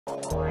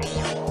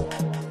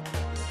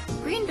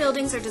Green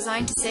buildings are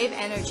designed to save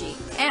energy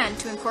and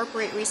to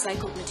incorporate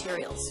recycled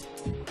materials.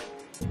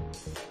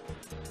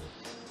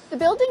 The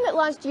building that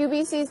launched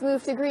UBC's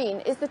move to green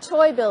is the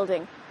Choi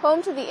Building,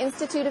 home to the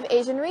Institute of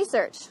Asian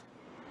Research.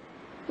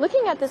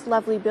 Looking at this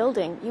lovely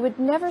building, you would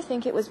never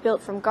think it was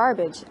built from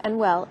garbage, and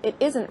well, it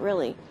isn't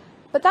really.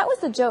 But that was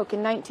the joke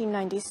in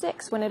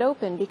 1996 when it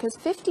opened, because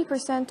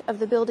 50% of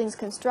the building's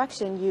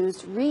construction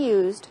used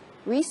reused,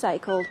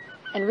 recycled,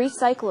 and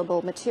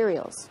recyclable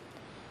materials.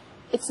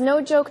 It's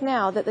no joke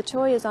now that the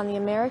Choi is on the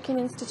American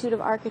Institute of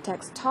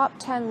Architects' top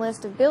 10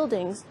 list of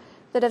buildings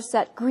that have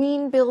set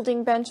green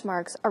building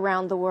benchmarks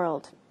around the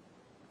world.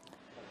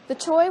 The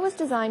Choi was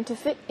designed to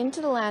fit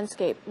into the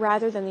landscape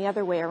rather than the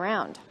other way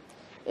around.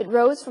 It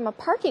rose from a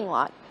parking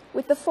lot,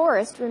 with the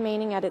forest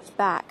remaining at its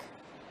back.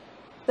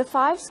 The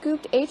 5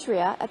 scooped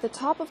atria at the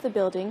top of the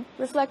building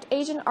reflect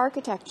Asian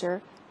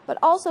architecture, but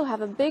also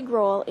have a big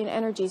role in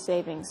energy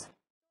savings.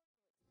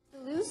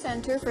 The Liu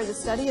Center for the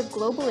Study of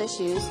Global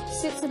Issues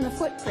sits in the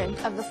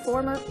footprint of the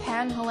former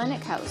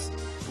Pan-Hellenic House,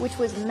 which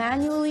was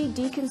manually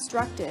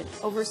deconstructed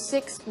over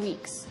 6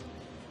 weeks.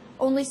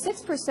 Only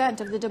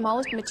 6% of the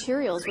demolished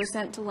materials were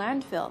sent to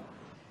landfill.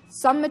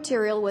 Some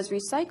material was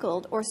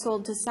recycled or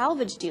sold to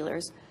salvage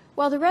dealers,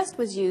 while the rest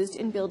was used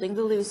in building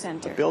the Liu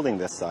Center. A building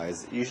this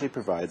size usually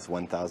provides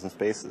 1,000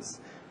 spaces,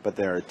 but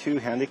there are 2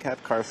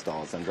 handicapped car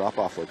stalls and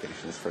drop-off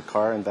locations for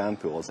car and van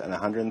pools and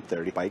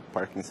 130 bike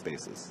parking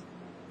spaces.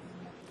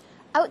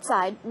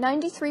 Outside,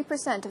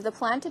 93% of the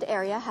planted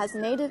area has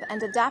native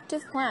and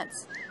adaptive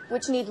plants,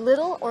 which need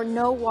little or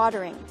no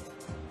watering.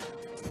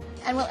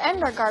 And we'll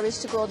end our Garbage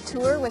to Gold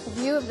tour with a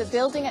view of the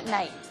building at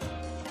night.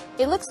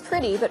 It looks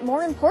pretty, but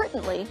more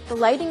importantly, the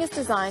lighting is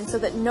designed so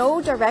that no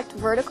direct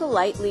vertical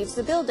light leaves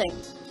the building,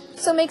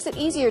 so makes it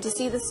easier to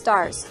see the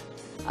stars.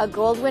 A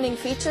gold-winning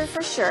feature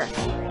for sure.